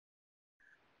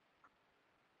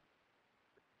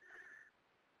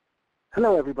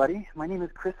Hello, everybody. My name is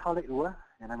Chris Haleua,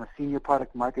 and I'm a Senior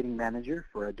Product Marketing Manager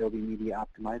for Adobe Media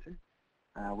Optimizer.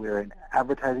 We're an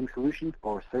advertising solution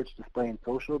for search, display, and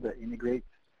social that integrates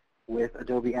with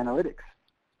Adobe Analytics.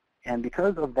 And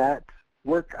because of that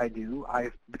work I do,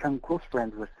 I've become close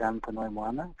friends with Sam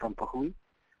Panoy-Moana from Pahui,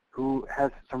 who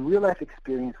has some real-life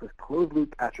experience with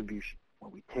closed-loop attribution,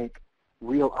 where we take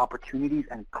real opportunities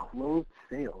and closed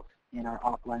sales in our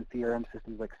offline CRM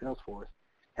systems like Salesforce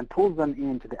and pulls them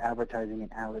into the advertising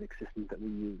and analytics systems that we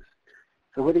use.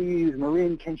 So whether you use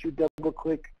Marin, Kenshu,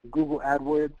 DoubleClick, Google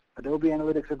AdWords, Adobe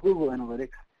Analytics, or Google Analytics,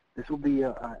 this will be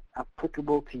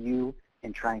applicable to you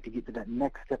in trying to get to that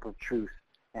next step of truth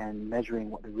and measuring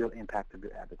what the real impact of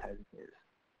your advertising is.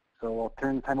 So I'll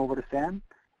turn the time over to Sam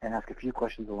and ask a few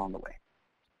questions along the way.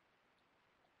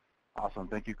 Awesome.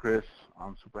 Thank you, Chris.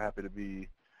 I'm super happy to be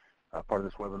part of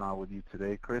this webinar with you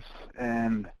today, Chris.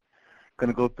 And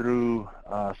going to go through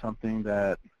something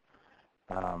that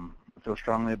I feel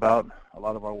strongly about. A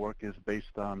lot of our work is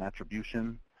based on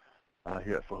attribution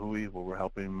here at Pahui, where we're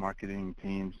helping marketing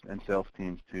teams and sales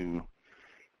teams to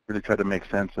really try to make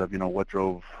sense of, what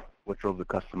drove the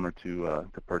customer to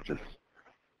purchase.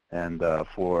 And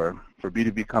for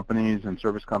B2B companies and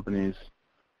service companies,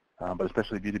 but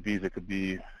especially B2Bs, it could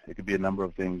be a number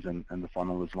of things, and the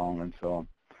funnel is long. And so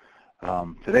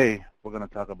today we're going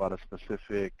to talk about a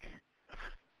specific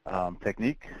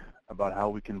technique about how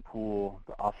we can pool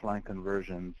the offline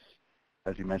conversions,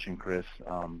 as you mentioned, Chris,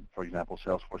 for example,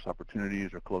 Salesforce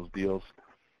opportunities or closed deals,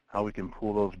 how we can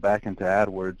pull those back into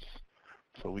AdWords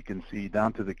so we can see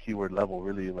down to the keyword level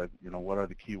really, like, what are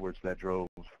the keywords that drove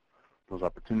those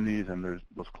opportunities and there's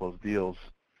those closed deals.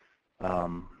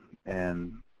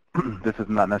 And this is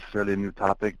not necessarily a new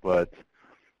topic, but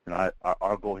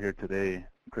our goal here today,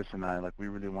 Chris and I, we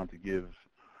really want to give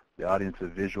the audience a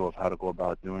visual of how to go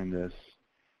about doing this,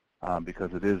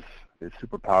 because it's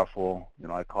super powerful.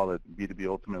 I call it B2B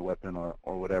ultimate weapon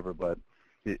or whatever, but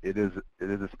it is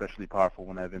especially powerful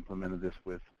when I've implemented this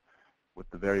with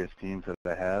the various teams that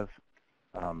I have.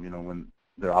 When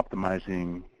they're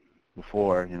optimizing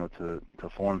before, to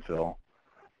form fill,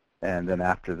 and then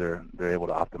after they're able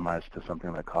to optimize to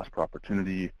something like cost per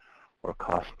opportunity or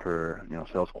cost per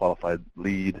sales qualified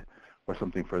lead or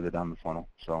something further down the funnel.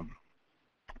 So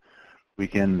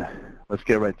let's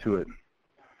get right to it.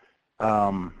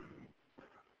 So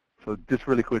just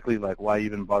really quickly, why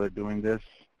even bother doing this?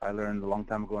 I learned a long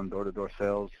time ago in door-to-door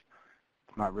sales,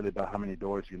 it's not really about how many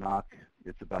doors you knock.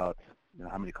 It's about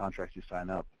how many contracts you sign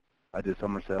up. I did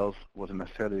summer sales, wasn't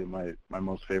necessarily my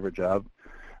most favorite job,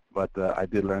 but I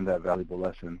did learn that valuable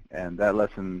lesson. And that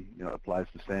lesson applies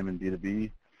the same in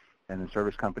B2B and in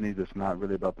service companies. It's not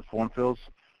really about the form fills.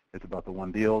 It's about the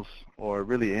one deals, or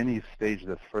really any stage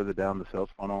that's further down the sales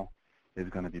funnel is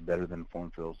going to be better than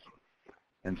form fills.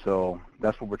 And so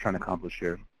that's what we're trying to accomplish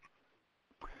here.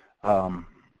 So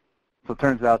it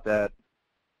turns out that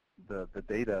the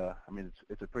data,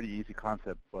 it's a pretty easy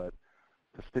concept, but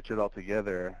to stitch it all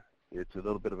together, it's a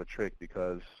little bit of a trick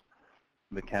because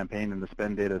the campaign and the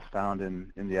spend data is found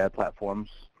in the ad platforms,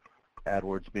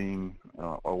 AdWords being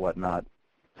or whatnot.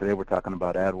 Today we're talking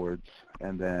about AdWords,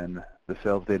 and then the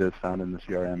sales data is found in the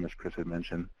CRM, as Chris had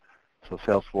mentioned. So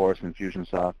Salesforce,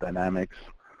 Infusionsoft, Dynamics,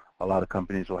 a lot of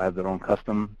companies will have their own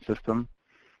custom system.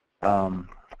 And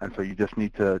so you just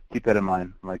need to keep that in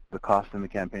mind, like the cost in the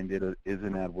campaign data is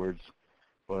in AdWords,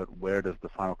 but where does the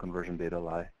final conversion data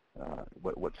lie?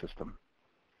 What system?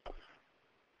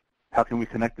 How can we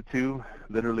connect the two?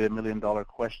 Literally $1 million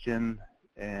question,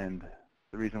 and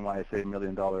the reason why I say $1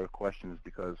 million question is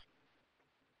because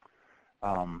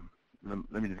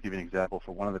let me just give you an example.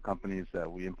 For one of the companies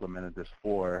that we implemented this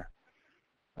for,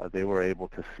 they were able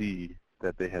to see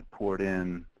that they had poured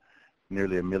in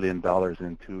nearly $1 million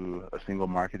into a single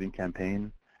marketing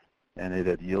campaign, and it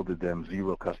had yielded them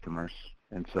 0 customers.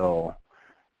 And so,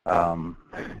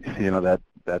 that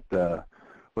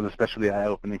was especially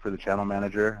eye-opening for the channel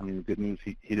manager. The good news,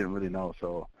 he didn't really know,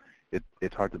 so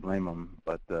it's hard to blame him.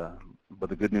 But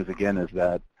the good news again is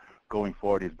that going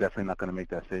forward, he's definitely not going to make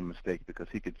that same mistake, because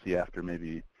he could see after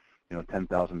maybe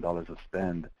 $10,000 of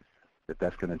spend if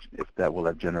that will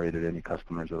have generated any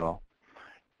customers at all.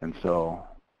 And so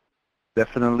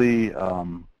definitely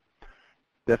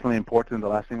important. The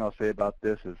last thing I'll say about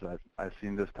this is I've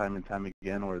seen this time and time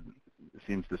again where it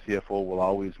seems the CFO will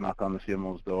always knock on the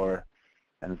CMO's door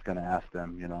and is going to ask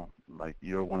them,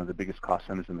 you're one of the biggest cost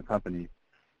centers in the company.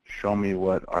 Show me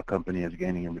what our company is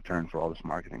gaining in return for all this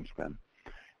marketing spend.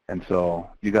 And so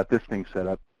you got this thing set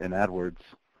up in AdWords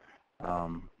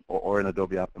or in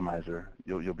Adobe Optimizer.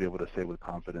 You'll be able to say with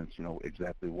confidence,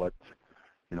 exactly what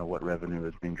revenue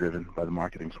is being driven by the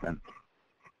marketing spend.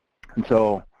 And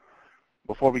so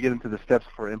before we get into the steps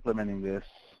for implementing this,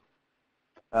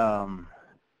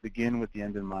 begin with the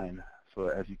end in mind. So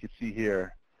as you can see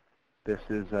here, this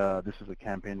is a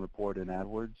campaign report in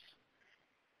AdWords,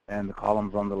 and the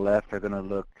columns on the left are going to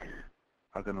look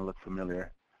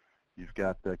familiar. You've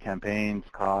got the campaigns,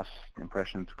 costs,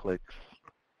 impressions, clicks,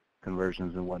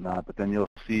 conversions, and whatnot. But then you'll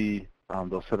see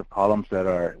those set of columns that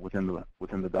are within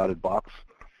the dotted box.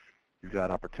 You've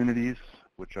got opportunities,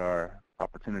 which are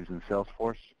opportunities in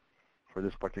Salesforce for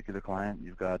this particular client.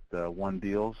 You've got won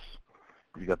deals.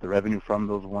 You've got the revenue from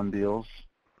those won deals,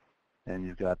 and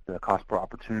you've got the cost per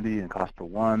opportunity and cost per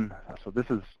one. So this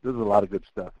is a lot of good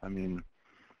stuff. I mean,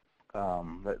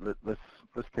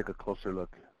 let's take a closer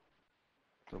look.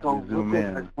 So real quick,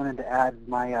 I just wanted to add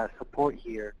my support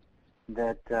here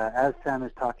that as Sam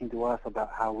is talking to us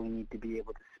about how we need to be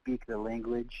able to speak the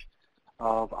language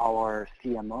of our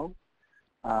CMO,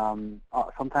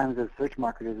 sometimes as search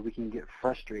marketers we can get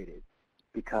frustrated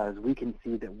because we can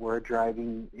see that we're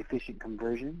driving efficient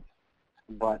conversions,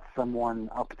 but someone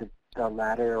up the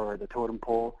ladder or the totem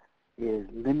pole is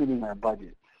limiting our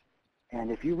budgets.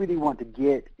 And if you really want to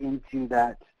get into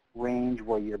that range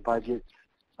where your budgets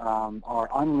are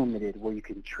unlimited, where you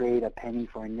can trade a penny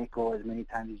for a nickel as many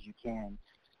times as you can,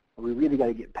 we really got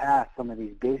to get past some of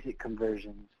these basic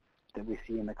conversions that we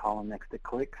see in the column next to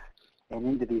clicks and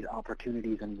into these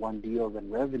opportunities and won deals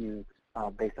and revenue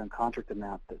based on contract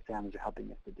amounts that Sam is helping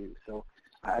us to do. So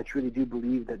I truly do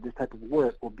believe that this type of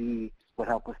work will be what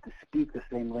help us to speak the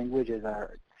same language as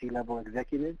our C-level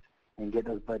executives and get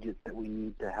those budgets that we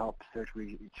need to help search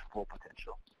reach full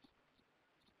potential.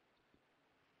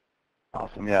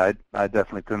 Awesome. Yeah, I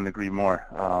definitely couldn't agree more.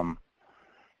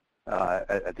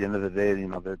 At the end of the day, you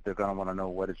know, they're going to want to know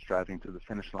what it's driving to the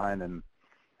finish line, and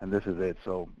this is it.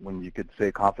 So when you could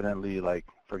say confidently, like,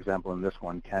 for example, in this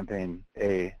one, campaign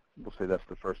A, we'll say that's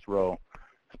the first row,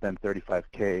 spent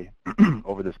 $35K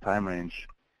over this time range,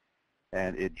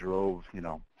 and it drove, you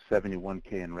know,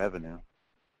 $71K in revenue.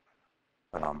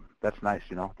 That's nice,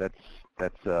 you know.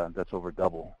 That's over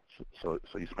double. So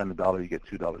you spend $1, you get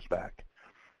 $2 back.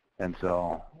 And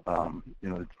so, you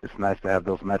know, it's nice to have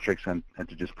those metrics and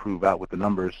to just prove out with the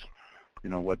numbers, you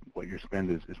know, what your spend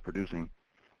is producing.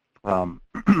 So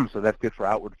that's good for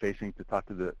outward facing to talk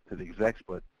to the execs,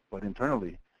 but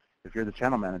internally, if you're the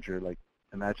channel manager, like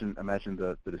imagine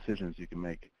the decisions you can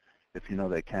make if you know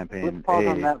that campaign Let's pause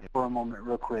on that for a moment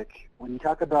real quick. When you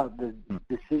talk about the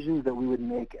decisions that we would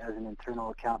make as an internal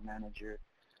account manager,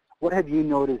 what have you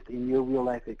noticed in your real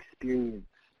life experience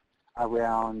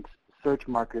around search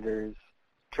marketers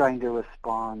trying to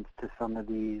respond to some of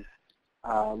these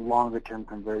longer term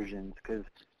conversions? Because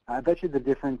I bet you the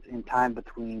difference in time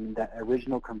between that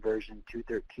original conversion,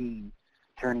 213,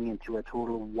 turning into a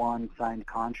total 1 signed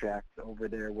contract over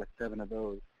there with 7 of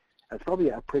those, that's probably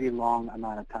a pretty long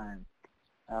amount of time.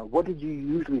 What did you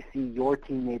usually see your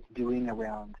teammates doing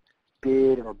around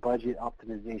bid or budget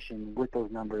optimization with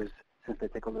those numbers since they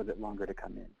take a little bit longer to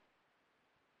come in?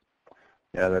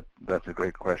 Yeah, that's a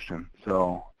great question.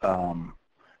 So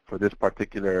for this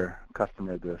particular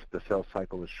customer, the sales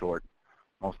cycle is short.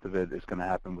 Most of it is going to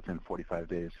happen within 45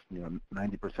 days. You know,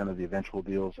 90% of the eventual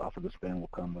deals off of the spin will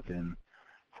come within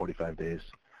 45 days.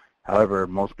 However,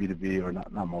 most B2B, or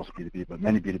not most B2B, but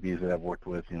many B2Bs that I've worked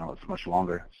with, you know, it's much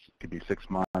longer. It could be 6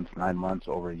 months, 9 months,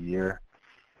 over a year.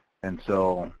 And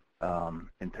so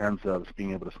in terms of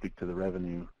being able to speak to the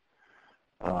revenue,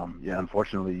 yeah,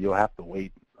 unfortunately, you'll have to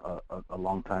wait a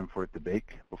long time for it to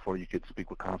bake before you could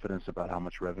speak with confidence about how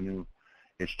much revenue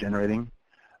it's generating.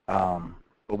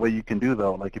 But what you can do,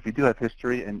 though, like if you do have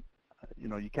history, and you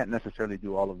know, you can't necessarily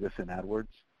do all of this in AdWords,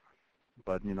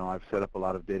 but you know, I've set up a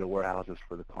lot of data warehouses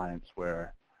for the clients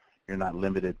where you're not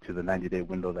limited to the 90-day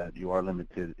window that you are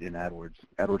limited in AdWords.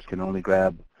 AdWords can only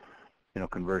grab, you know,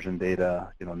 conversion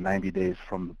data, you know, 90 days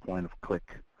from the point of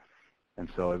click. And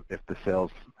so if the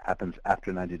sales happens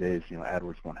after 90 days, you know,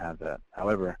 AdWords won't have that.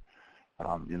 However,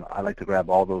 you know, I like to grab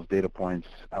all those data points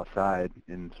outside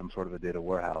in some sort of a data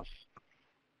warehouse.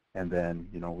 And then,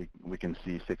 you know, we can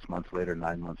see 6 months later,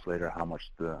 9 months later, how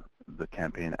much the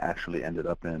campaign actually ended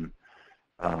up in.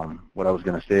 What I was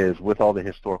going to say is with all the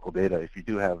historical data, if you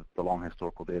do have the long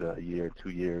historical data, a year, 2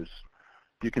 years,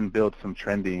 you can build some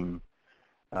trending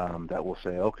that will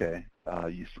say, okay,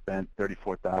 you spent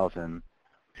 $34,000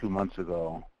 2 months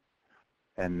ago,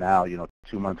 and now, you know,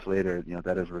 2 months later, you know,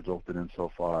 that has resulted in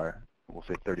so far, we'll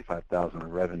say $35,000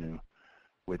 of revenue,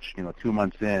 which, you know, 2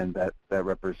 months in, that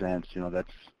represents, you know,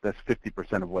 that's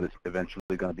 50% of what it's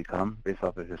eventually going to become based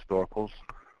off of historicals.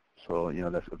 So, you know,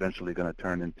 that's eventually going to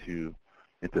turn into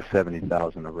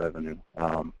 $70,000 of revenue.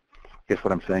 guess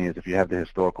what I'm saying is if you have the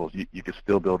historicals, you could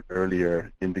still build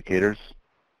earlier indicators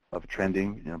of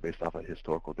trending, based off of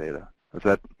historical data. Does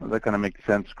that kind of make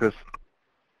sense, Chris?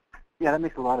 Yeah, that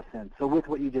makes a lot of sense. So with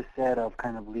what you just said of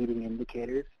kind of leading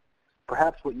indicators,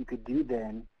 perhaps what you could do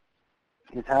then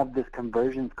is have this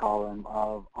conversions column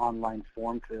of online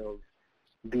form fills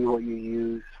be what you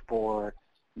use for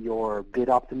your bid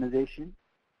optimization,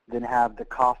 then have the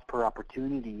cost per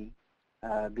opportunity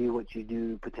be what you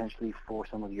do potentially for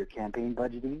some of your campaign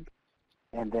budgeting,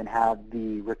 and then have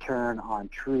the return on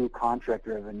true contract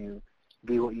revenue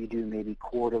be what you do maybe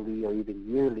quarterly or even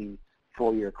yearly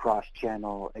for your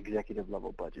cross-channel executive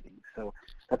level budgeting. So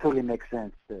that totally makes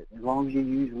sense that as long as you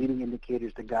use leading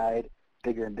indicators to guide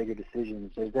bigger and bigger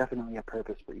decisions, there's definitely a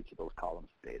purpose for each of those columns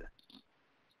of data.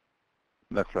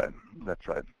 That's right. That's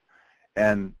right.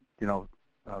 And,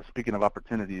 speaking of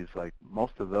opportunities, like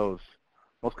most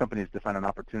companies define an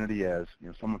opportunity as,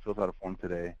 someone fills out a form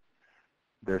today,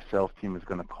 their sales team is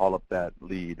going to call up that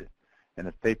lead, and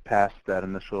if they pass that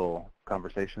initial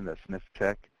conversation, that sniff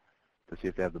check, to see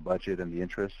if they have the budget and the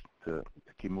interest to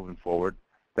keep moving forward,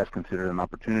 that's considered an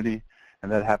opportunity.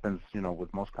 And that happens,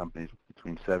 with most companies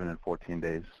between 7 and 14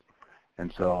 days.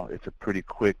 And so it's a pretty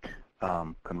quick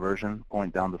conversion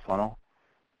point down the funnel.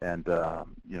 And,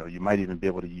 you might even be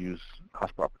able to use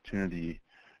cost per opportunity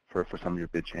for some of your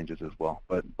bid changes as well.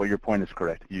 But your point is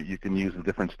correct. You can use the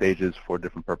different stages for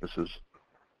different purposes.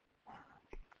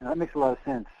 That makes a lot of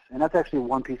sense. And that's actually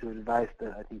one piece of advice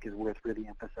that I think is worth really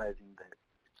emphasizing, that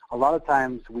a lot of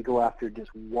times we go after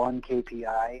just one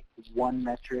KPI, one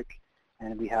metric,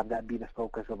 and we have that be the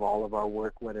focus of all of our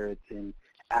work, whether it's in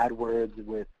AdWords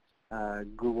with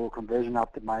Google Conversion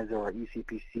Optimizer or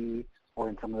ECPC, or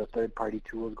in some of the third-party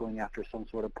tools going after some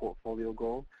sort of portfolio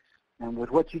goal. And with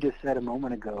what you just said a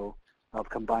moment ago of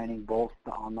combining both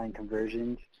the online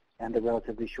conversions and the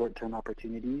relatively short-term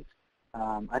opportunities,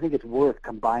 I think it's worth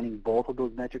combining both of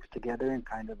those metrics together in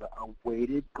kind of a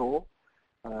weighted goal,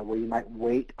 where you might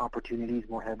weight opportunities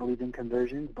more heavily than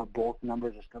conversions, but both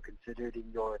numbers are still considered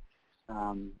in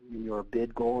your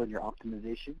bid goal and your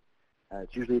optimization.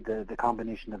 It's usually the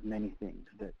combination of many things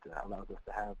that allows us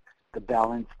to have the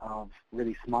balance of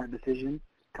really smart decisions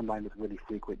combined with really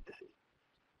frequent decisions.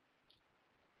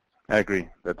 I agree.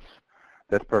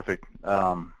 That's perfect.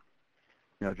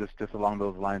 Just along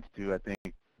those lines too, I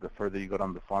think the further you go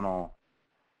down the funnel,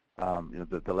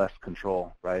 the less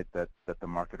control, right, that the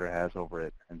marketer has over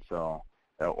it. And so,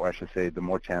 or I should say, the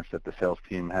more chance that the sales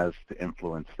team has to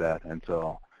influence that. And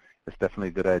so it's definitely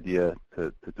a good idea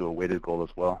to do a weighted goal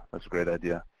as well. That's a great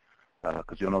idea.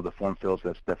 Because you'll know the form fills,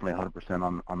 that's definitely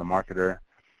 100% on the marketer.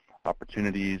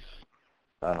 Opportunities,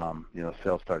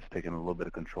 sales starts taking a little bit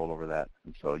of control over that.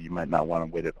 And so you might not want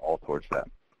to weight it all towards that.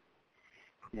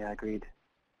 Yeah, agreed.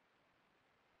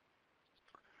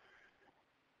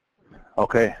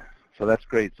 Okay, so that's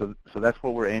great. So that's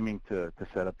what we're aiming to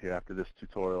set up here after this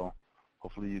tutorial.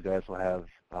 Hopefully you guys will have,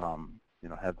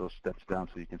 have those steps down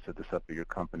so you can set this up at your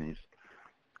companies.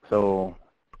 So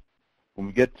when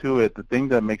we get to it, the thing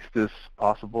that makes this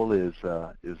possible is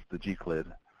the gclid,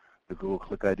 the Google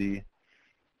Click ID.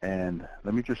 And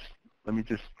let me just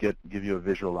give you a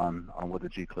visual on what the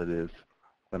gclid is.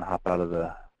 I'm going to hop out of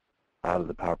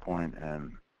the PowerPoint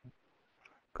and I'm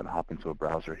going to hop into a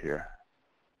browser here.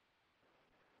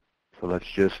 So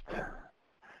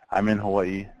I'm in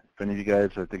Hawaii. If any of you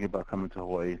guys are thinking about coming to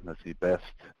Hawaii, let's see, best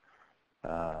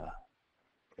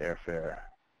airfare,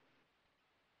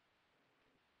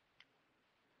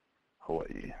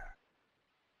 Hawaii.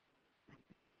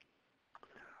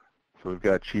 So we've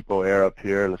got Cheapo Air up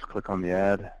here. Let's click on the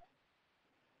ad.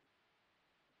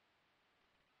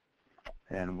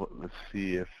 And let's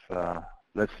see if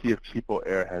Cheapo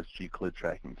Air has gclid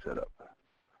tracking set up.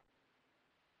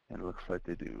 And it looks like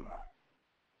they do.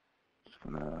 Just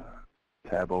gonna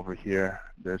tab over here.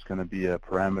 There's gonna be a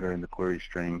parameter in the query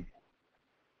string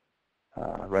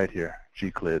right here,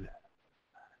 gclid.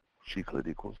 Gclid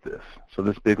equals this. So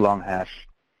this big long hash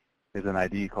is an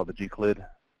ID called the gclid.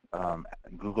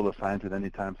 Google assigns it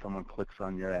anytime someone clicks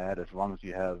on your ad, as long as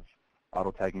you have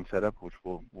auto tagging set up, which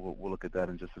we'll look at that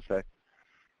in just a sec.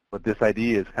 But this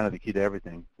ID is kind of the key to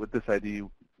everything. With this ID,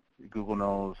 Google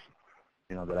knows,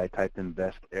 that I typed in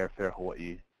best airfare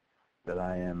Hawaii, that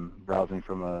I am browsing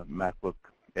from a MacBook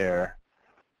Air,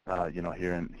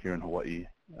 here in Hawaii.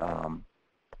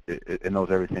 It knows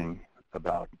everything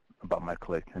about my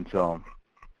click, and so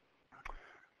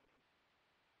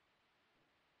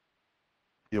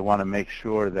you'll want to make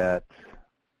sure that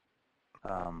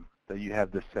that you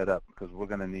have this set up, because we're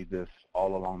going to need this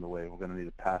all along the way. We're going to need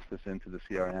to pass this into the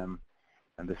CRM,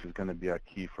 and this is going to be our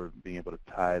key for being able to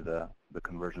tie the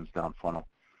conversions down funnel.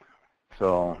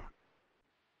 So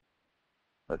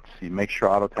let's see, make sure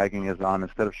auto tagging is on.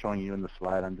 Instead of showing you in the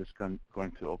slide, I'm just going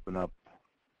to open up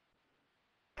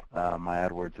my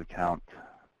AdWords account.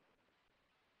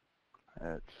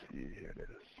 Let's see, here it is.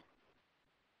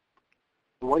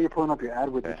 While you're pulling up your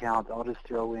AdWords account, I'll just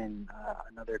throw in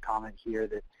another comment here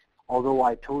that although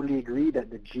I totally agree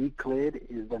that the gclid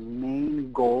is the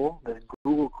main goal, the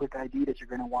Google Click ID that you're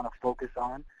going to want to focus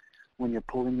on when you're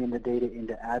pulling in the data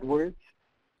into AdWords,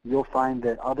 you'll find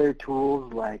that other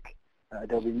tools like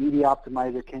Adobe Media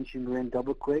Optimizer, Kenshin Grin,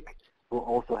 DoubleClick will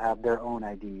also have their own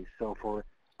IDs. So for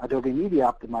Adobe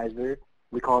Media Optimizer,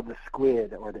 we call it the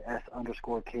squid or the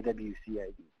S_KWC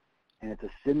ID. And it's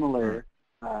a similar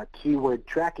keyword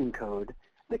tracking code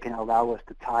that can allow us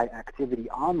to tie activity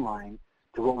online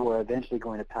to what we're eventually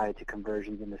going to tie to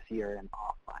conversions in the CRM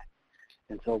offline.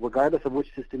 And so regardless of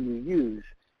which system you use,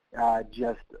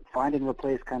 just find and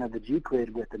replace kind of the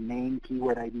gclid with the main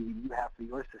keyword ID that you have for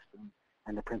your system,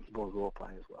 and the principles will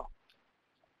apply as well.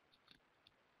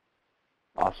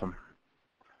 Awesome.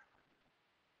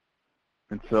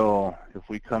 And so if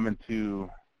we come into,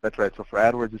 that's right, so for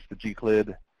AdWords it's the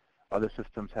gclid. Other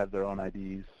systems have their own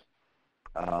IDs.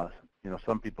 You know,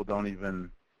 some people don't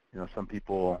even, you know, some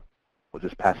people will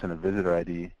just pass in a visitor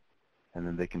ID and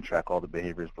then they can track all the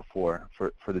behaviors before.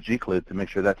 For the gclid, to make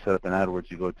sure that's set up in AdWords,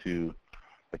 you go to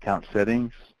Account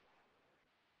Settings.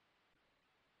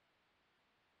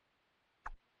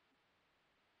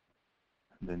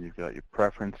 And then you've got your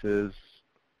Preferences,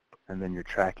 and then your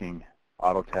Tracking,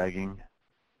 Auto Tagging.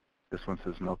 This one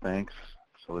says no thanks,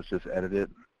 so let's just edit it.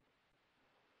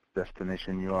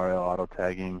 Destination URL auto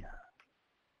tagging.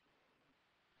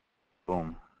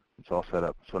 Boom, it's all set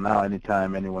up. So now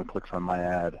anytime anyone clicks on my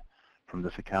ad from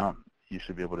this account, you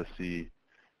should be able to see,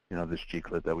 you know, this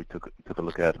gclid that we took a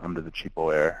look at under the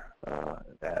Cheapo Air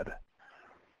ad.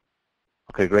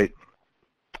 Okay, great.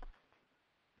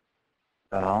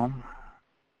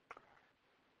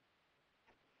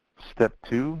 Step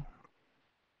 2,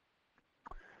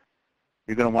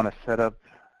 you're going to want to set up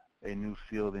a new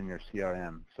field in your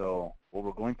CRM. So what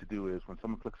we're going to do is when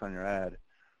someone clicks on your ad,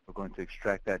 we're going to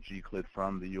extract that gclid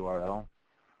from the URL,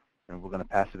 and we're going to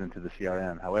pass it into the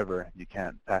CRM. However, you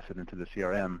can't pass it into the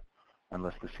CRM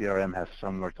unless the CRM has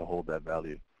somewhere to hold that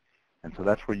value. And so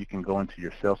that's where you can go into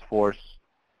your Salesforce,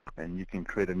 and you can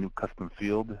create a new custom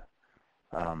field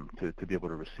to be able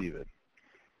to receive it.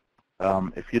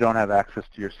 If you don't have access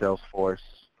to your Salesforce,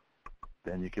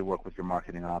 then you can work with your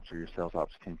marketing ops or your sales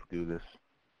ops team to do this.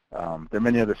 There are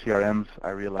many other CRMs, I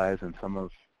realize, and some of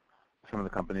the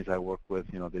companies I work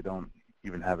with, you know, they don't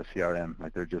even have a CRM.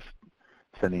 Like, they're just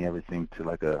sending everything to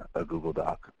like a Google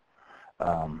Doc.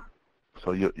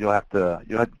 So you'll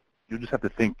just have to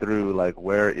think through, like,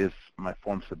 where is my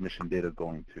form submission data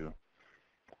going to?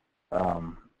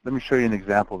 Let me show you an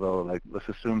example though. Like, let's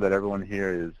assume that everyone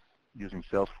here is using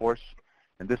Salesforce,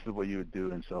 and this is what you would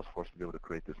do in Salesforce to be able to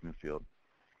create this new field.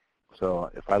 So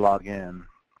if I log in,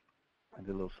 I did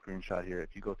a little screenshot here.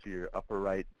 If you go to your upper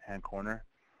right hand corner,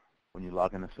 when you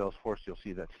log into Salesforce, you'll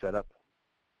see that setup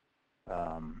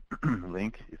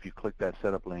link. If you click that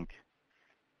setup link,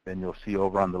 then you'll see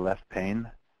over on the left pane,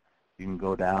 you can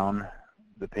go down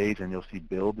the page and you'll see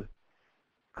build,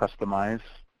 customize,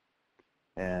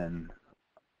 and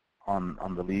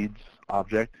on the leads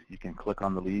object, you can click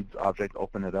on the leads object,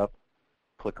 open it up,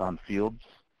 click on fields,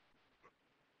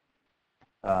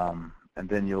 and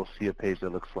then you'll see a page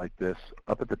that looks like this.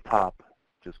 Up at the top,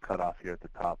 just cut off here at the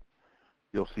top,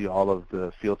 you'll see all of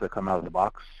the fields that come out of the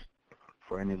box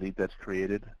for any lead that's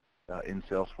created in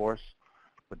Salesforce.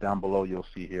 But down below, you'll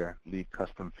see here, lead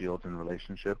custom fields and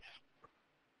relationships,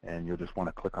 and you'll just want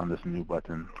to click on this new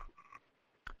button.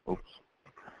 Oops.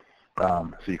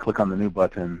 So you click on the new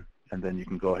button, and then you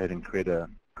can go ahead and create a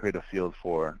field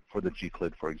for the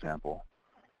gclid, for example.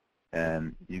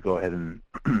 And you go ahead and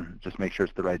just make sure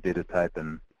it's the right data type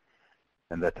and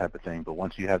that type of thing. But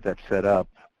once you have that set up,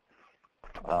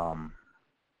 once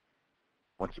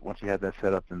you have that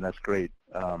set up, then that's great.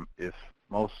 If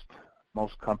most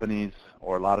companies,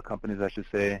 or a lot of companies I should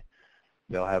say,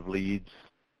 they'll have leads,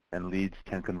 and leads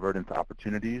can convert into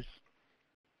opportunities.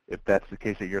 If that's the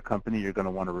case at your company, you're going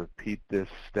to want to repeat this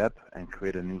step and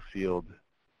create a new field.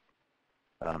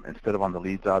 Instead of on the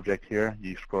leads object here,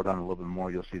 you scroll down a little bit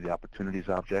more, you'll see the opportunities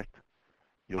object.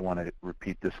 You'll want to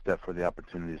repeat this step for the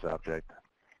opportunities object.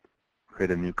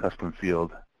 Create a new custom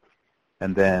field.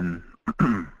 And then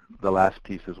the last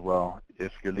piece as well,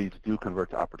 if your leads do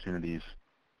convert to opportunities,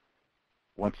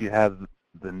 once you have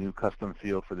the new custom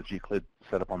field for the gclid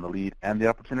set up on the lead and the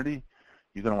opportunity,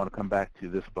 you're going to want to come back to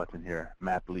this button here,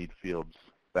 Map Lead Fields,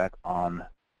 back on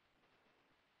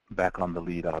back on the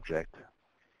lead object.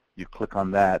 You click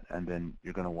on that, and then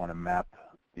you're going to want to map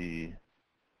the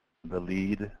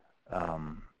lead,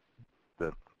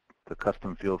 the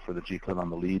custom field for the gclid on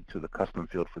the lead to the custom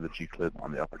field for the gclid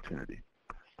on the opportunity.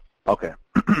 Okay.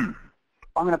 I'm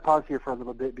going to pause here for a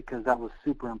little bit because that was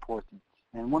super important.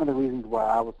 And one of the reasons why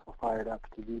I was so fired up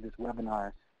to do this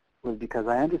webinar was because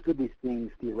I understood these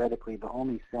things theoretically, but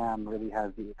only Sam really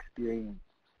has the experience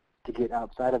to get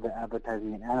outside of the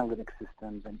advertising and analytics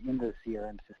systems and in the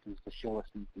CRM systems to show us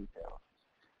these details.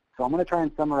 So I'm going to try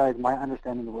and summarize my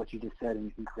understanding of what you just said, and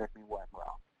you can correct me where I'm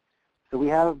wrong. So we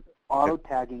have auto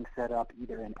tagging set up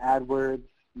either in AdWords,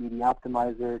 Media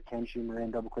Optimizer, Kenshu,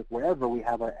 Marin, DoubleClick, wherever we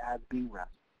have our ads being run.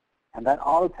 And that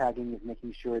auto tagging is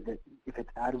making sure that if it's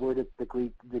AdWords, it's the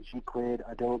gclid,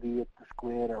 Adobe, it's the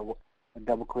squid, or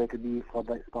DoubleClick could be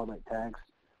spotlight tags.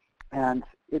 And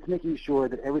it's making sure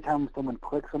that every time someone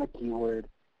clicks on a keyword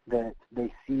that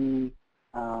they see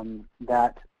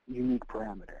that unique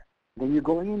parameter. Then you're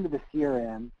going into the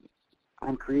CRM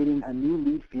and creating a new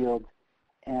lead field,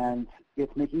 and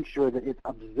it's making sure that it's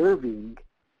observing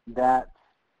that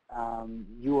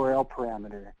URL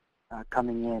parameter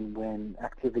coming in when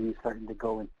activity is starting to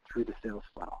go in through the sales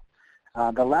funnel.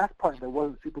 The last part that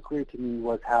wasn't super clear to me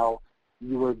was how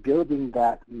you were building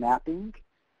that mapping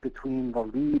between the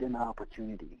lead and the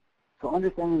opportunity. So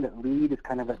understanding that lead is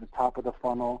kind of at the top of the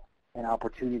funnel and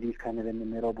opportunity is kind of in the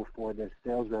middle before the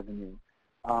sales revenue.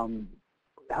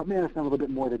 Help me understand a little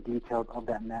bit more the details of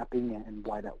that mapping and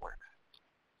why that works.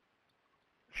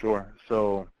 Sure.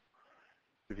 So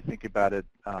if you think about it,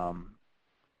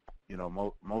 you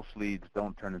know, most leads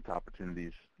don't turn into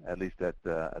opportunities, at least at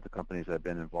the companies I've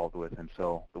been involved with. And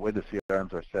so the way the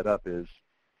CRMs are set up is,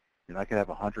 you know, I can have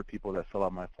 100 people that fill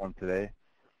out my form today,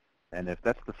 and if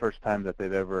that's the first time that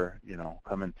they've ever, you know,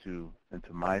 come into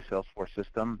my Salesforce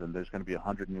system, then there's going to be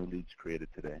 100 new leads created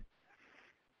today.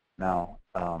 Now,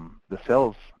 the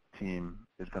sales team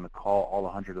is going to call all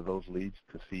 100 of those leads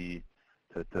to see,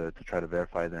 to try to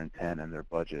verify their intent and their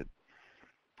budget.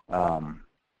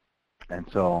 And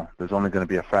so there's only going to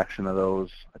be a fraction of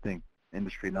those. I think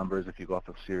industry numbers, if you go off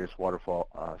of Serious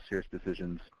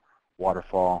Decisions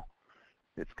waterfall,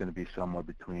 it's going to be somewhere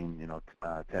between, you know,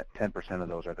 10% of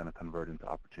those are going to convert into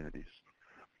opportunities.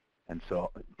 And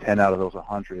so 10 out of those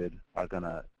 100 are going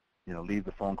to, you know, leave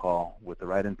the phone call with the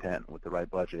right intent, with the right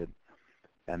budget,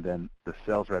 and then the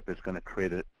sales rep is going to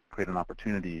create an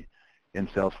opportunity in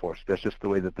Salesforce. That's just the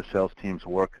way that the sales teams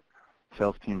work.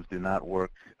 Sales teams do not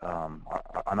work,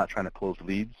 are not trying to close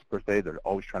leads per se. They're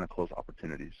always trying to close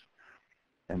opportunities.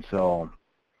 And so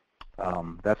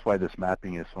that's why this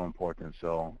mapping is so important.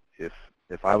 So if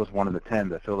I was one of the 10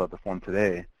 that filled out the form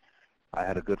today, I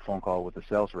had a good phone call with the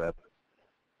sales rep.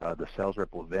 The sales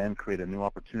rep will then create a new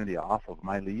opportunity off of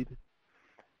my lead,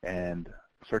 and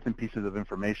certain pieces of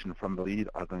information from the lead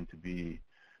are going to be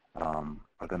you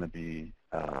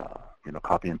know,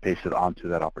 copy and pasted onto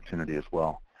that opportunity as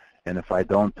well. And if I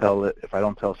don't tell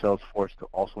Salesforce to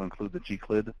also include the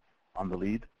gclid on the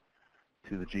lead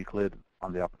to the gclid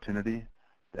on the opportunity,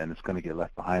 then it's going to get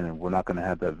left behind, and we're not going to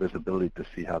have that visibility to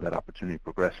see how that opportunity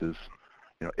progresses,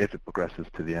 you know, if it progresses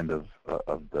to the end of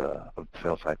the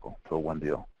sales cycle to a one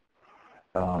deal.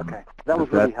 Okay, that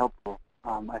was really helpful.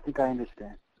 I think I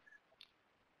understand.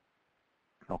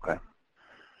 Okay.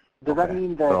 Does that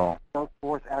mean that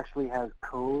Salesforce actually has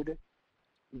code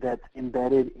that's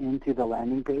embedded into the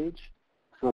landing page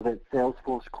so that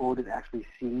Salesforce code is actually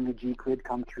seeing the gclid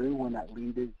come through when that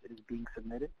lead is being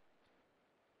submitted?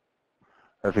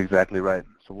 That's exactly right.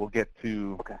 So we'll get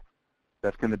to, okay.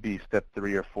 That's going to be step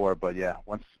 3 or 4, but yeah,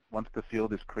 once the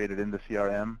field is created in the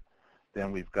CRM,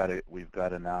 then we've got to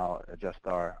now adjust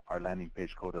our landing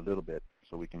page code a little bit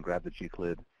so we can grab the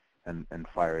gclid and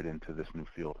fire it into this new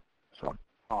field. So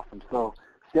awesome. So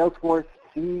Salesforce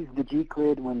sees the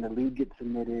gclid when the lead gets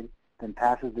submitted, then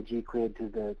passes the gclid to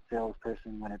the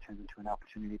salesperson when it turns into an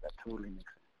opportunity. That totally makes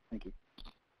sense. Thank you.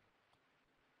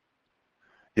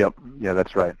 Yep. Yeah,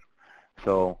 that's right.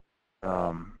 So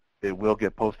it will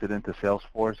get posted into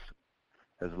Salesforce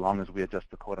as long as we adjust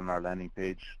the code on our landing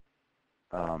page.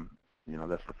 You know,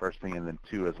 that's the first thing, and then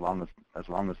 2, as long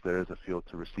as there is a field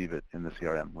to receive it in the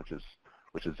CRM, which is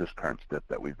this current step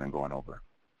that we've been going over.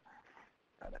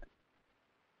 Got it.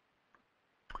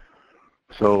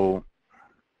 So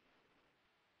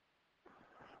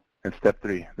in step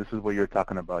 3, this is what you're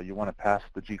talking about. You want to pass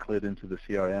the gclid into the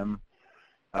CRM.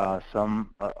 A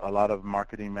lot of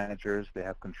marketing managers, they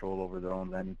have control over their own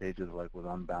landing pages, like with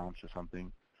Unbounce or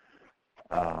something.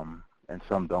 And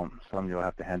some don't. Some you'll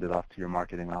have to hand it off to your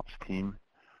marketing ops team.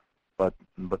 But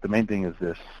the main thing is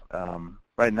this.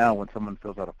 Right now, when someone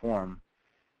fills out a form,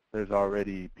 there's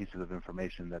already pieces of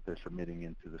information that they're submitting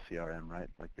into the CRM, right?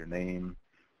 Like your name,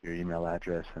 your email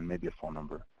address, and maybe a phone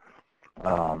number.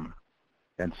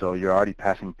 And so you're already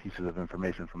passing pieces of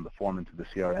information from the form into the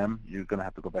CRM. You're going to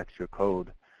have to go back to your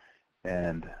code.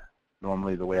 And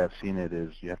normally the way I've seen it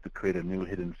is you have to create a new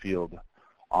hidden field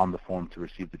on the form to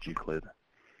receive the gclid.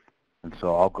 And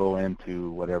so I'll go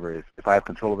into whatever, if I have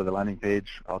control over the landing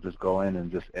page, I'll just go in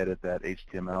and just edit that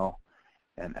HTML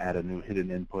and add a new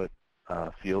hidden input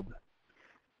field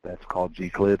that's called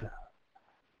gclid.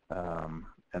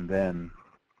 And then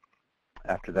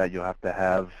after that, you'll have to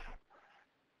have,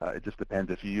 it just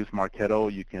depends. If you use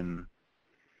Marketo, you can,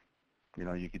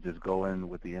 you could just go in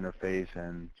with the interface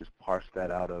and just parse that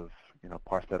out of,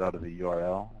 parse that out of the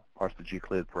URL, parse the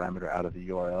gclid parameter out of the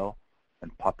URL,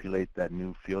 and populate that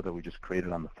new field that we just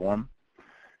created on the form.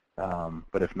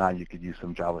 But if not, you could use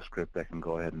some JavaScript that can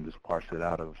go ahead and just parse the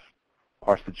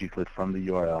gclid from the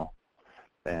URL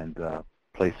and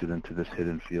place it into this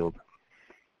hidden field.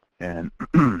 And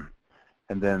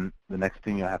and then the next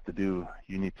thing you have to do,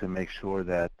 you need to make sure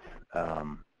that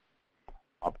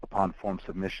upon form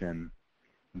submission,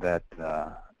 that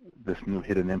this new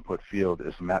hidden input field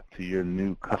is mapped to your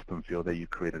new custom field that you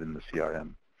created in the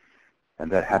CRM.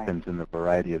 And that happens in a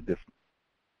variety of different,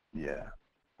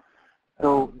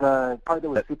 So the part that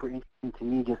was super interesting to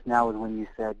me just now is when you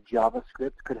said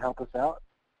JavaScript could help us out.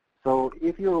 So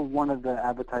if you're one of the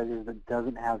advertisers that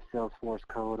doesn't have Salesforce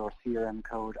code or CRM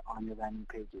code on your landing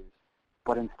pages,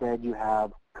 but instead you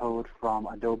have code from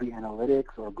Adobe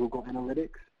Analytics or Google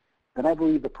Analytics, then I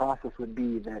believe the process would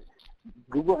be that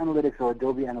Google Analytics or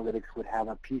Adobe Analytics would have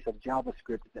a piece of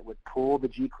JavaScript that would pull the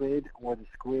gclid or the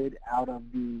squid out of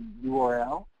the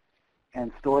URL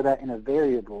and store that in a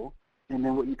variable. And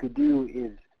then what you could do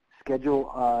is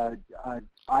schedule an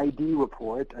ID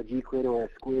report, a gclid or a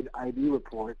squid ID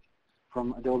report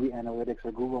from Adobe Analytics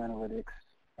or Google Analytics,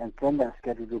 and send that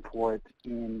scheduled report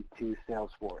into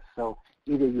Salesforce. So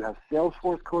either you have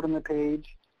Salesforce code on the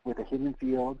page with a hidden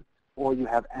field, or you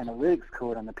have analytics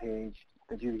code on the page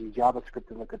that uses JavaScript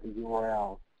to look at the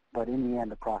URL. But in the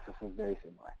end, the process is very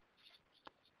similar.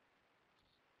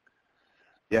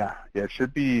 Yeah, it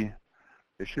should be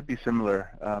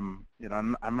similar. I'm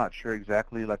not sure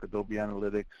exactly, like Adobe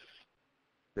Analytics,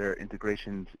 their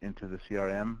integrations into the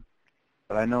CRM,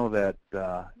 but I know that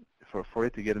for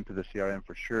it to get into the CRM,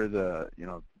 for sure, the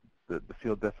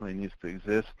field definitely needs to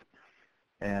exist,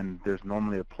 and there's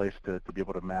normally a place to be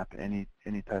able to map any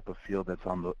type of field that's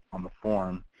on the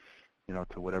form,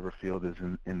 to whatever field is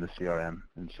in the CRM.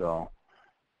 And so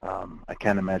I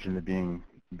can't imagine it being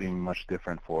much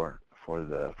different for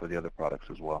the other products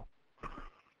as well.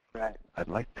 Right. I'd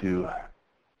like to.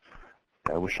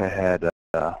 I wish I had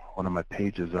one of my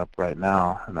pages up right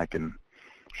now, and I can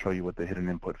show you what the hidden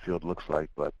input field looks like.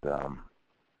 But I'm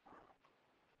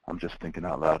just thinking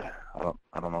out loud.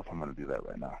 I don't know if I'm going to do that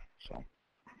right now. So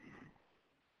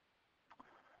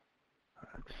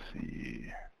let's see.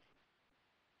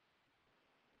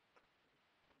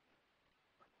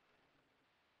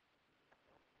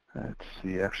 Let's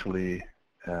see. Actually.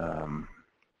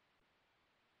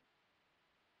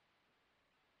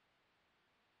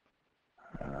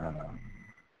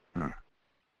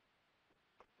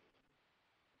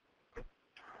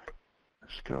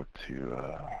 Let's go to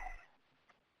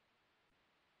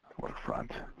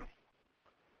Workfront.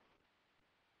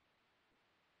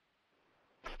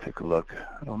 Let's take a look.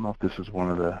 I don't know if this is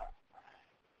one of the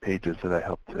pages that I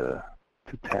helped to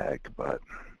tag, but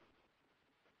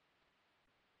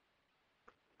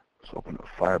let's open up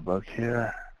Firebug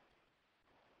here.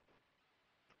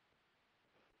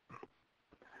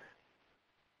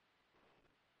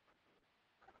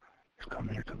 Let's come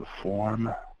here to the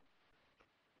form.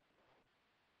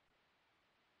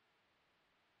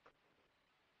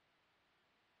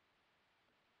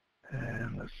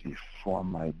 And let's see,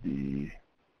 form ID.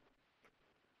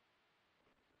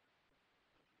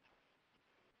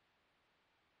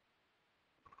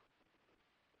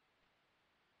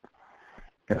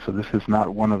 Yeah, so this is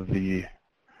not one of the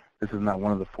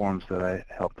forms that I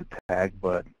helped to tag,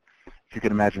 but if you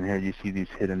can imagine here, you see these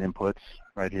hidden inputs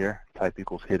right here, type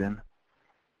equals hidden.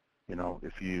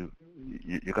 If you're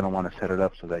going to want to set it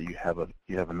up so that you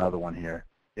have another one here,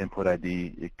 input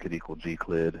ID, it could equal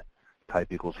gclid,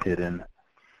 type equals hidden,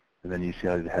 and then you see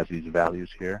how it has these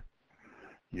values here.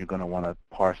 You're going to want to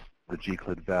parse the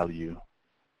gclid value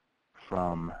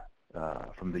from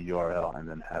the URL and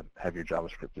then have your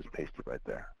JavaScript just pasted right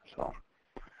there. So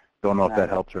don't know if that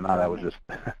helps or not. I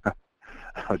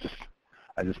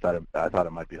thought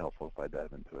it might be helpful if I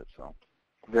dive into it. So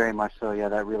very much so. Yeah,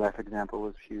 that real life example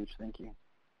was huge. Thank you.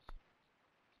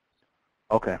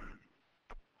 Okay.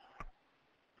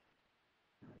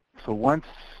 So once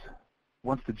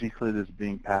the gclid is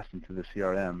being passed into the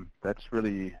CRM, that's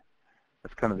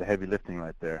kind of the heavy lifting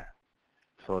right there.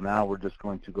 So now we're just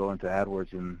going to go into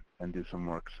AdWords and do some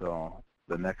work. So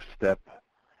the next step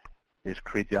is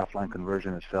create the offline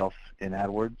conversion itself in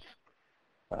AdWords.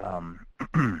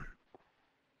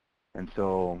 And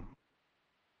so,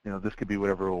 this could be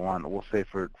whatever we want. We'll say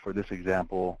for this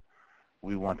example,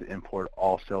 we want to import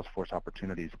all Salesforce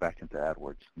opportunities back into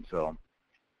AdWords. And so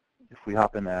if we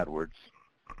hop into AdWords,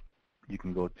 you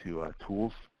can go to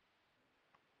Tools,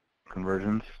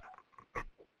 Conversions,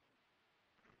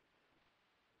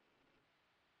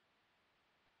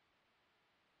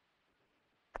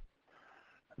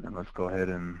 and then let's go ahead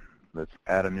and let's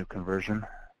add a new conversion.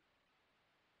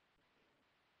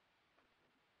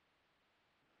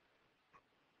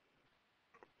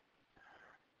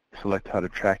 Select how to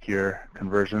track your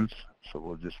conversions. So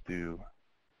we'll just do,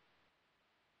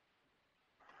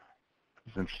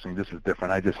 it's interesting, this is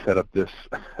different. I just set up this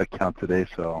account today,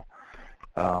 so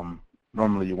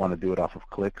normally you want to do it off of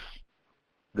clicks.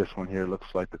 This one here looks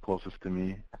like the closest to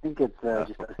me. I think it's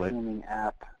just a streaming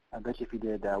app. I bet you if you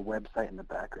did a website in the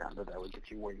background, that would get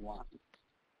you where you want.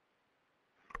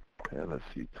 Okay, let's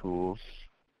see, Tools,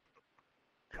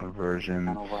 Conversions.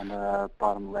 And over on the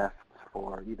bottom left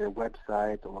for either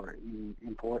website or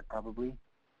import, probably.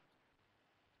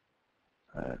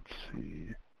 Let's see.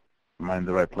 Am I in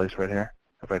the right place right here?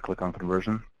 If I click on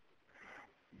Conversion?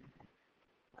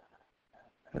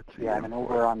 Let's see. Yeah, and then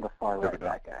over on the far right,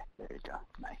 that guy. There you go.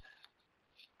 Nice.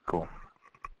 Cool.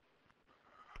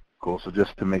 Cool. So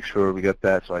just to make sure we get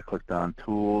that, so I clicked on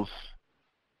Tools,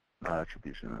 not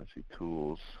Attribution. Let's see,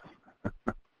 Tools,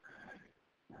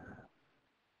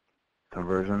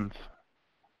 Conversions.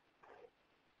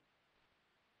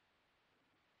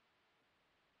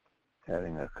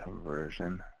 Adding a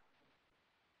conversion,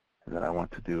 and then I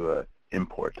want to do a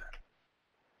import,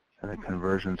 and then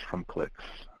conversions from clicks.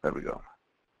 There we go.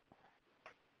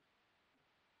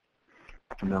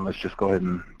 And then let's just go ahead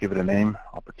and give it a name,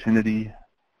 opportunity,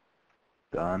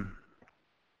 done.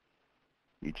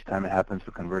 Each time it happens,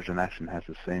 the conversion action has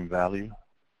the same value.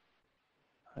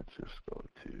 Let's just go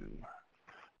to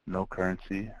no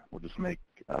currency. We'll just make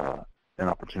an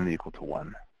opportunity equal to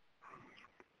 1.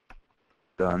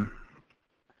 Done.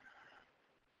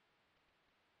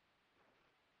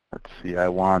 Let's see, I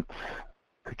want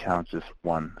to count just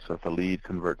 1. So if a lead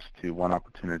converts to 1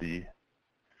 opportunity,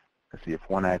 let's see, if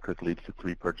 1 ad click leads to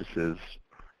 3 purchases,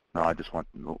 no, I just want,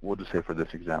 we'll just say for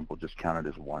this example, just count it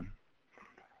as 1.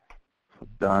 So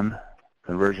done.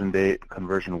 Conversion date,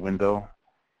 conversion window.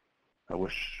 I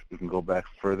wish we can go back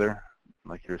further.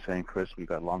 Like you were saying, Chris, we've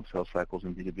got long sales cycles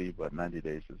in B2B, but 90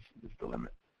 days is the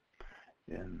limit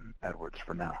in AdWords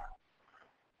for now.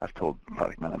 I've told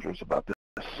product managers about this.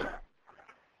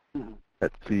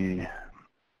 Let's see.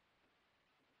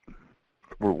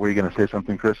 Were you going to say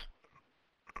something, Chris?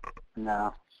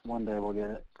 No, one day we'll get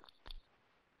it.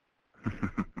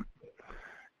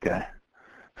 Okay.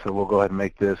 So we'll go ahead and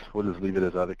make this, we'll just leave it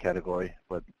as other category,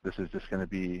 but this is just going to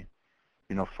be,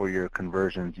 for your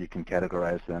conversions, you can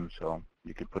categorize them, so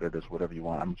you can put it as whatever you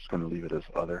want. I'm just going to leave it as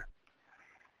other.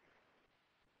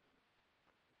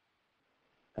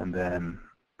 And then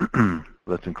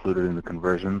let's include it in the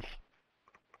conversions.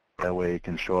 That way it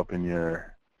can show up in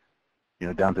your,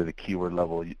 down to the keyword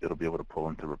level, it'll be able to pull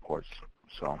into reports.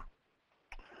 So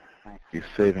you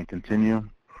save and continue.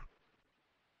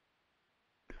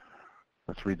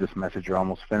 Let's read this message. You're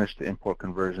almost finished. To import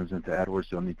conversions into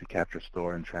AdWords, you'll need to capture,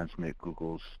 store, and transmit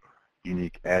Google's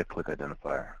unique ad click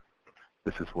identifier.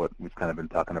 This is what we've kind of been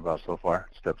talking about so far,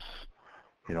 steps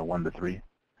 1 to 3.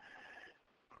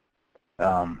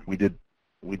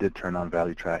 We did turn on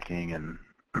value tracking, and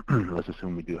let's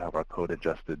assume we do have our code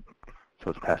adjusted so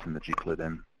it's passing the gclid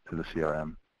in to the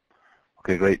CRM.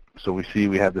 Okay, great. So we see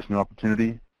we have this new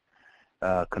opportunity,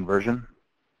 conversion,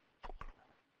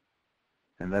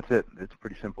 and that's it. It's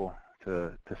pretty simple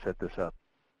to set this up.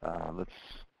 Let's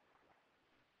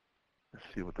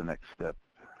see what the next step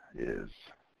is.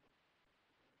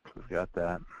 So we've got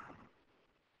that.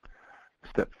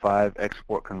 Step 5,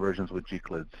 export conversions with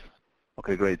gclids.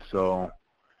 Okay, great. So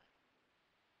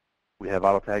we have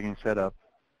auto tagging set up.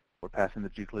 We're passing the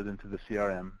gclid into the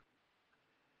CRM.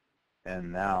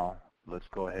 And now let's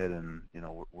go ahead and,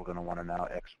 we're going to want to now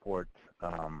export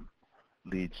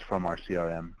leads from our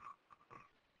CRM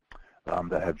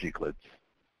that have gclids.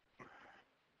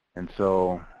 And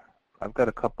so I've got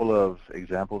a couple of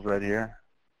examples right here.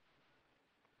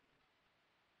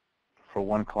 For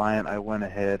one client, I went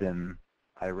ahead and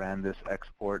I ran this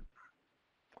export.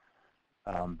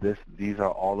 These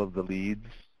are all of the leads.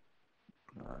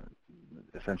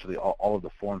 essentially all of the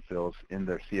form fills in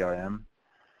their CRM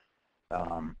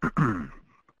from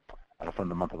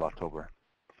the month of October.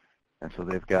 And so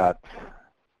we've got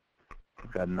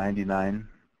 99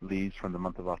 leads from the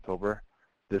month of October.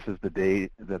 This is the day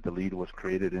that the lead was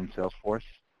created in Salesforce,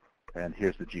 and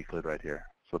here's the gclid right here.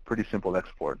 So pretty simple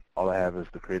export. All I have is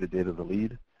the created date of the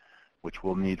lead, which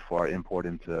we'll need for our import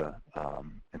into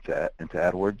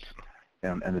AdWords,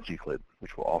 and the gclid,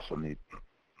 which we'll also need.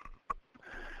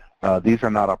 These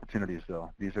are not opportunities,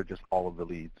 though. These are just all of the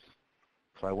leads.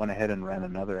 So I went ahead and ran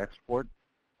another export,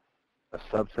 a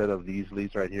subset of these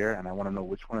leads right here, and I want to know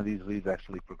which one of these leads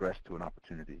actually progressed to an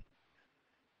opportunity.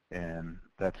 And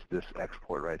that's this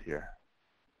export right here.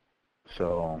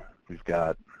 So we've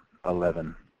got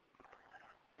 11.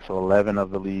 So 11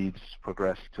 of the leads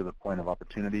progressed to the point of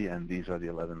opportunity, and these are the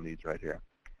 11 leads right here.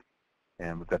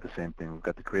 And we've got the same thing. We've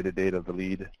got the created date of the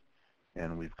lead,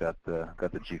 and we've got the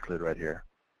gclid right here.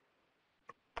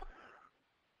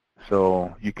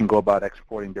 So you can go about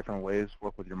exporting different ways,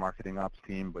 work with your marketing ops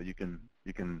team, but you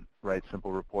can write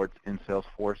simple reports in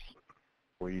Salesforce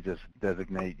where you just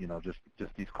designate, just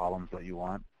these columns that you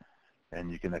want,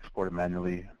 and you can export it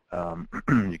manually.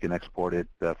 You can export it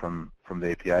from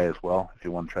the API as well if you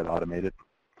want to try to automate it.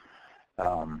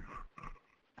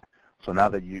 So now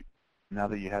that you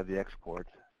have the export,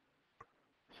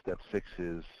 step 6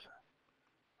 is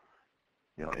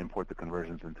import the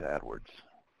conversions into AdWords.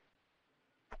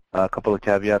 A couple of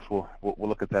caveats. We'll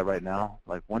look at that right now.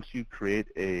 Like once you create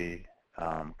an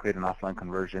offline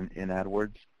conversion in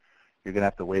AdWords, you're going to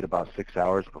have to wait about 6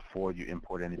 hours before you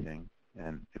import anything.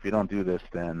 And if you don't do this,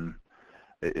 then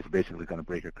it's basically going to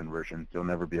break your conversion. You'll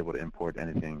never be able to import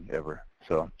anything ever.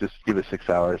 So just give it 6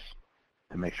 hours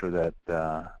to make sure that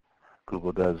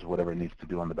Google does whatever it needs to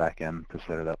do on the back end to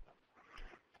set it up.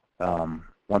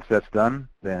 Once that's done,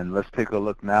 then let's take a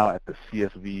look now at the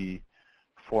CSV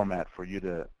format for you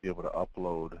to be able to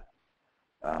upload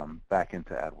back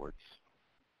into AdWords.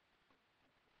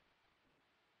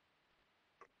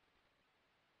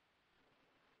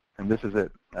 And this is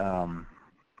it. And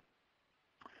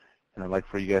I'd like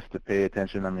for you guys to pay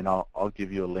attention. I mean, I'll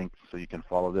give you a link so you can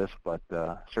follow this, but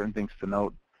certain things to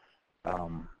note.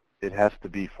 It has to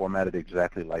be formatted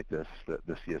exactly like this,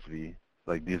 the CSV,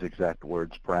 like these exact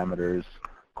words, parameters,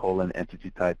 colon, entity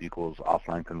type equals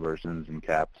offline conversions in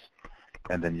caps.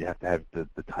 And then you have to have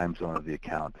the time zone of the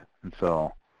account. And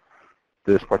so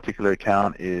this particular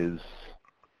account is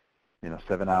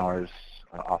 7 hours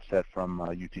offset from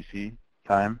UTC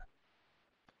time,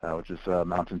 which is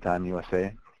Mountain Time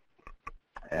USA.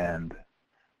 And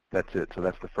that's it. So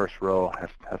that's the first row,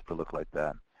 has to look like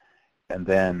that. And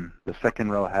then the second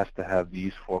row has to have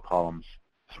these 4 columns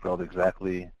spelled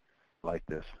exactly like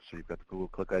this. So you've got the Google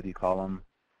Click ID column,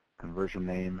 conversion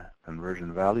name,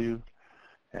 conversion value,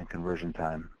 and conversion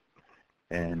time.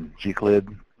 And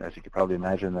gclid, as you can probably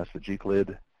imagine, that's the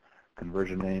gclid.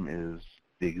 Conversion name is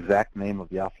the exact name of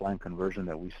the offline conversion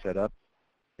that we set up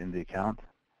in the account.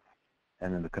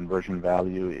 And then the conversion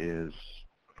value is,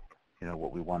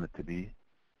 what we want it to be.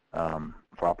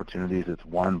 For opportunities, it's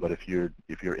 1, but if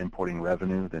you're importing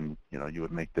revenue, then you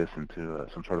would make this into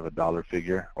some sort of a dollar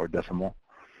figure or decimal.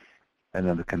 And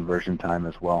then the conversion time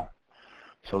as well.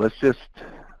 So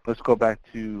let's go back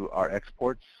to our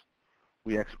exports.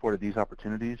 We exported these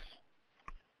opportunities,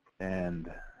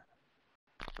 and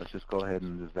let's just go ahead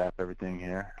and just zap everything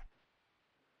here.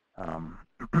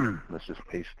 Let's just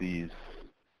paste these.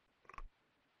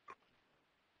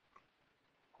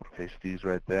 We'll paste these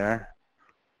right there.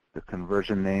 The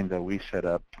conversion name that we set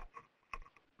up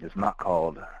is not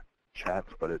called chats,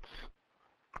 but it's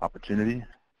opportunity.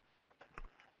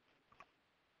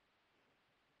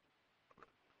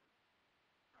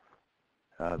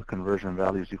 The conversion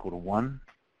value is equal to 1.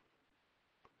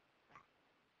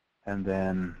 And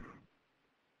then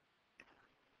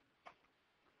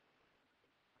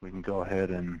we can go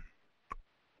ahead and,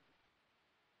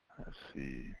 let's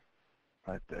see,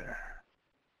 right there.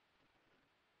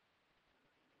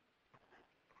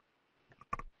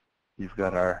 You've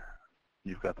got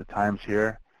the times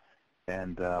here,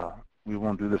 and we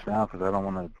won't do this now because I don't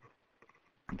want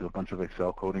to do a bunch of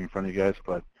Excel coding in front of you guys,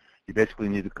 but you basically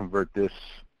need to convert this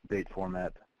date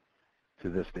format to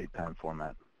this date time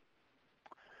format.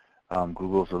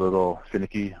 Google's a little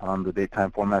finicky on the date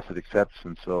time formats it accepts,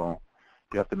 and so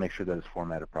you have to make sure that it's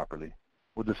formatted properly.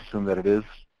 We'll just assume that it is,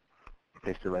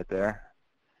 paste it right there,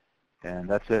 and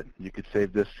that's it. You could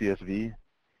save this CSV,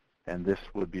 and this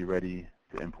would be ready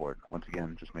to import. Once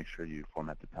again, just make sure you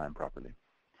format the time properly.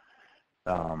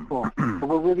 Cool. So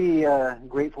we're really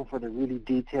grateful for the really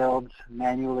detailed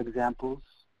manual examples.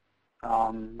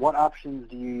 What options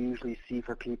do you usually see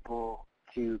for people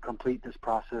to complete this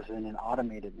process in an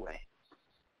automated way?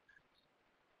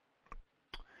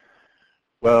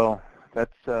 Well,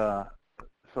 that's so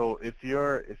if you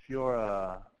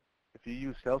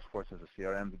use Salesforce as a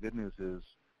CRM, the good news is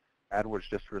AdWords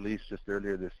just released just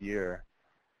earlier this year.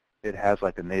 It has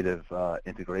like a native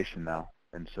integration now,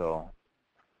 and so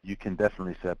you can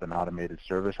definitely set up an automated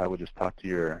service. I would just talk to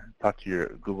your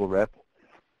Google rep,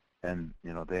 and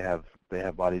you know they have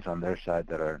bodies on their side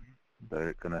that are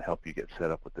going to help you get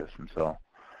set up with this. And so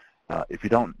if you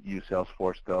don't use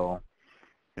Salesforce though,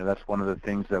 you know that's one of the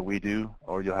things that we do,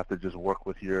 or you'll have to just work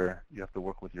with your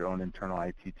own internal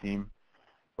IT team.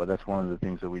 But that's one of the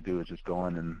things that we do is just go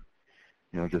in and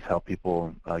just help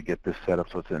people get this set up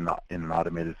so it's in an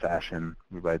automated fashion.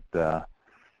 We write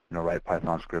write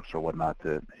Python scripts or whatnot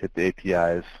to hit the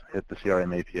APIs, hit the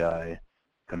CRM API,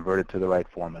 convert it to the right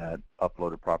format,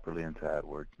 upload it properly into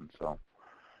AdWords, and so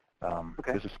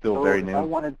Okay. this is still So very new. I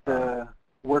wanted to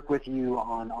work with you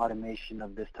on automation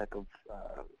of this type of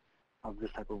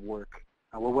work.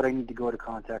 What would I need to go to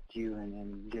contact you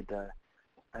and get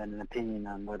an opinion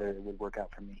on whether it would work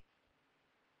out for me?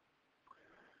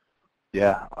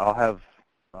 Yeah, I'll have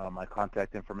my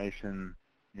contact information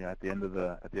at the end of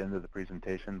the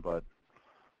presentation. But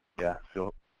yeah,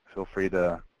 feel free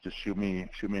to just shoot me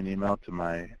an email to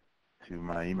my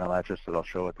email address that I'll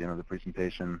show at the end of the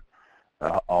presentation.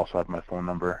 I also have my phone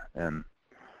number, and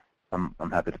I'm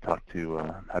happy to talk to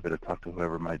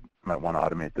whoever might want to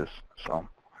automate this. So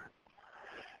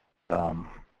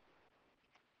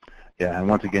yeah, and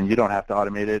once again, you don't have to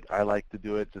automate it. I like to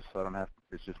do it just so I don't have.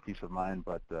 It's just peace of mind.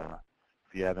 But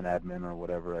if you have an admin or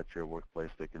whatever at your workplace,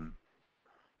 they could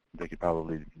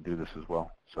probably do this as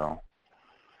well. So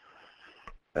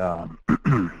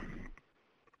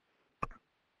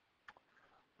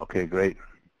okay, great.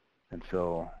 And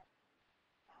so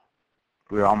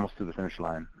we're almost to the finish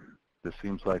line. This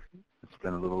seems like it's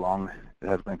been a little long. It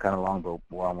has been kind of long, but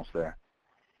we're almost there.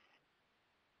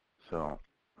 So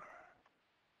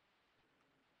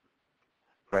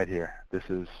right here, this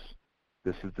is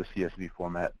the CSV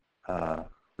format.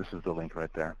 This is the link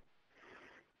right there.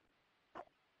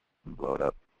 Blow it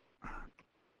up.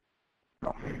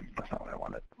 No, that's not what I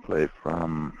wanted. Play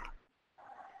from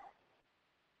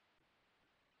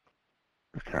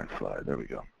the current slide. There we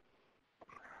go.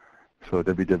 So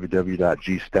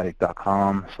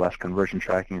www.gstatic.com/conversion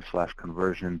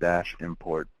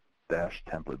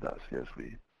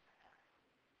tracking/conversion-import-template.csv.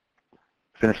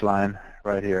 Finish line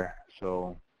right here.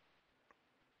 So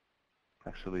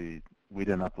actually, we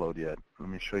didn't upload yet. Let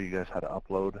me show you guys how to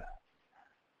upload.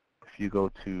 If you go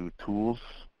to Tools,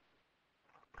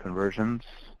 Conversions,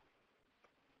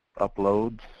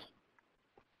 Uploads,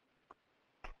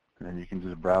 and then you can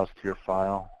just browse to your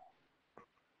file.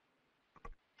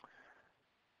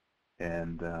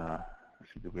 And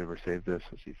let's see, did we ever save this?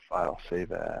 Let's see, File,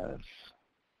 Save As.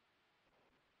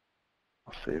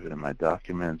 I'll save it in my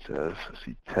documents as, let's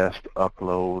see, Test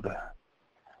Upload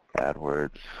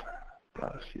AdWords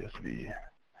 .csv.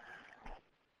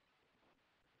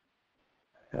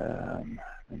 Let me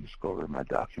just go over to my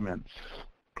documents.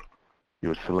 You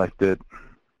would select it,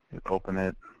 you'd open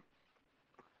it.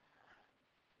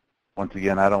 Once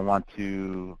again, I don't want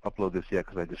to upload this yet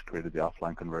because I just created the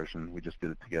offline conversion. We just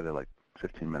did it together like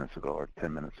 15 minutes ago or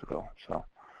 10 minutes ago. So,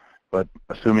 but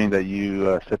assuming that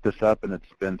you set this up and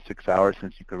it's been 6 hours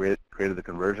since you created the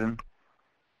conversion,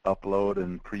 upload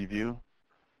and preview,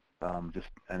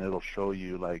 and it'll show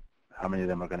you like how many of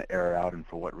them are going to error out and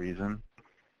for what reason.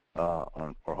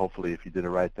 Or hopefully, if you did it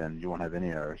right, then you won't have any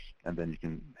errors, and then you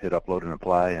can hit upload and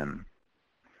apply, and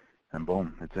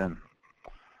boom, it's in.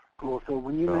 Cool. So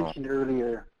when you mentioned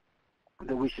earlier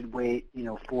that we should wait,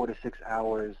 4 to 6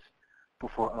 hours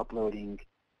before uploading,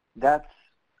 that's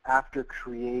after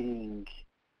creating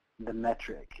the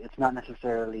metric. It's not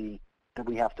necessarily that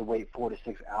we have to wait 4 to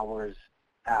 6 hours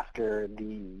after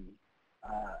the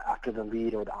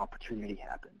lead or the opportunity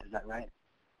happened. Is that right?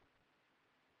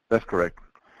 That's correct.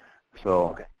 So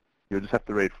okay. You'll just have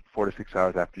to wait 4 to 6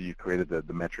 hours after you created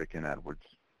the metric in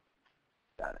AdWords.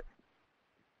 Got it.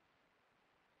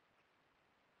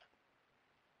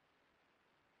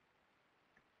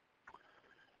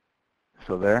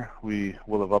 So there, we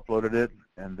will have uploaded it,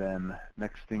 and then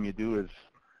next thing you do is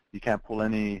you can't pull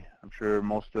any, I'm sure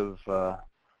most of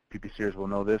PPCers will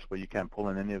know this, but you can't pull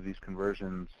in any of these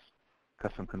conversions,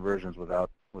 custom conversions without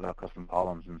custom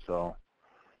columns. And so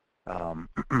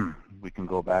we can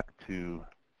go back to,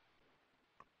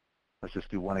 let's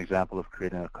just do one example of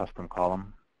creating a custom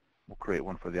column. We'll create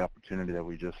one for the opportunity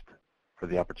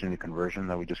conversion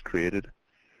that we just created.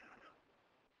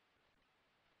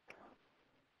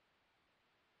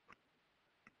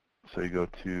 So you go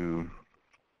to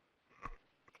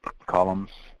columns,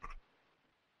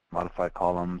 modify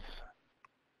columns,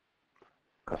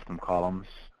 custom columns,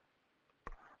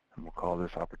 and we'll call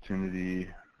this opportunity.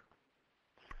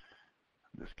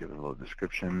 Just give it a little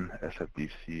description,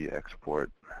 SFDC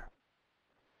export,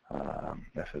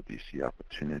 SFDC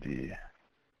opportunity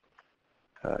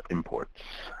imports,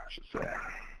 I should say.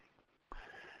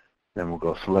 Then we'll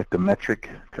go select the metric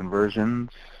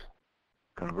conversions,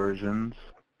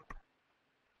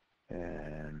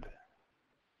 and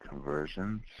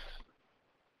conversions,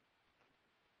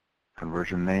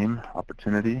 conversion name,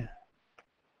 opportunity,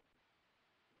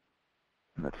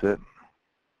 and that's it.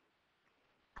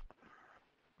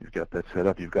 You've got that set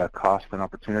up. You've got cost and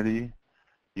opportunity.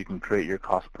 You can create your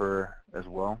cost per as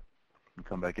well. You can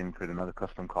come back in and create another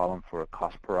custom column for a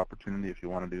cost per opportunity if you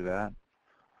want to do that.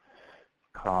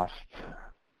 Cost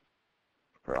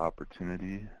per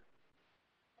opportunity.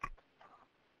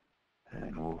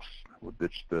 And we'll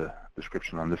ditch the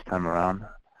description on this time around.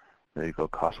 There you go,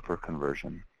 cost per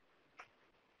conversion.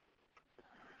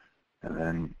 And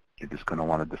then you're just going to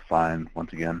want to define,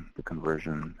 once again, the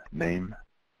conversion name.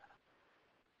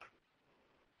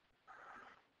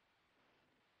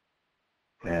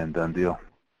 And done deal.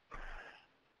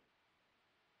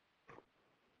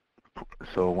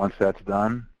 So once that's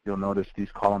done, you'll notice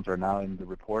these columns are now in the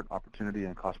report, opportunity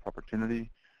and cost per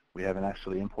opportunity. We haven't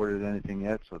actually imported anything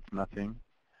yet, so it's nothing.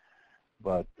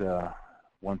 But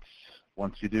once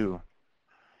you do,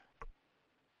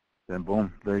 then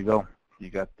boom, there you go.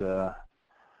 You've got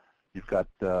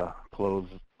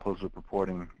closed loop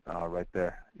reporting right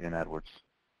there in AdWords.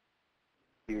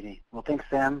 Beauty. Well, thanks,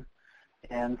 Sam.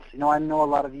 And I know a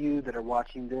lot of you that are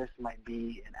watching this might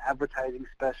be an advertising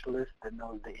specialist that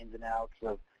knows the ins and outs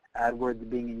of AdWords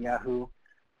being in Yahoo,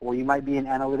 or you might be an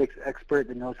analytics expert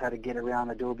that knows how to get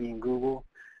around Adobe and Google.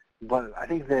 But I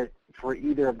think that for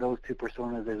either of those two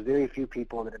personas, there's very few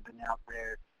people that have been out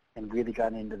there and really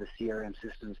gotten into the CRM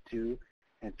systems too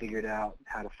and figured out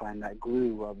how to find that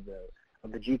glue of the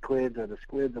gclids or the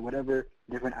squids or whatever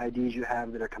different IDs you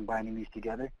have that are combining these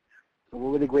together. So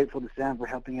we're really grateful to Sam for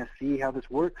helping us see how this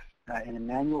works in a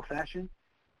manual fashion.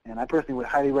 And I personally would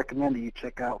highly recommend that you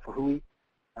check out Haleua.io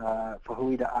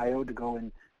to go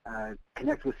and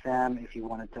connect with Sam if you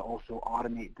wanted to also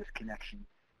automate this connection,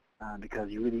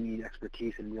 because you really need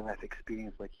expertise and real-life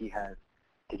experience like he has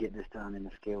to get this done in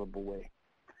a scalable way.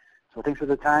 So thanks for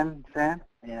the time, Sam.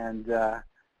 And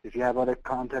if you have other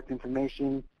contact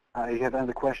information, if you have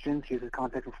other questions, here's his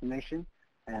contact information,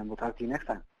 and we'll talk to you next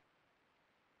time.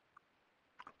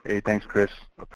 Hey, thanks, Chris.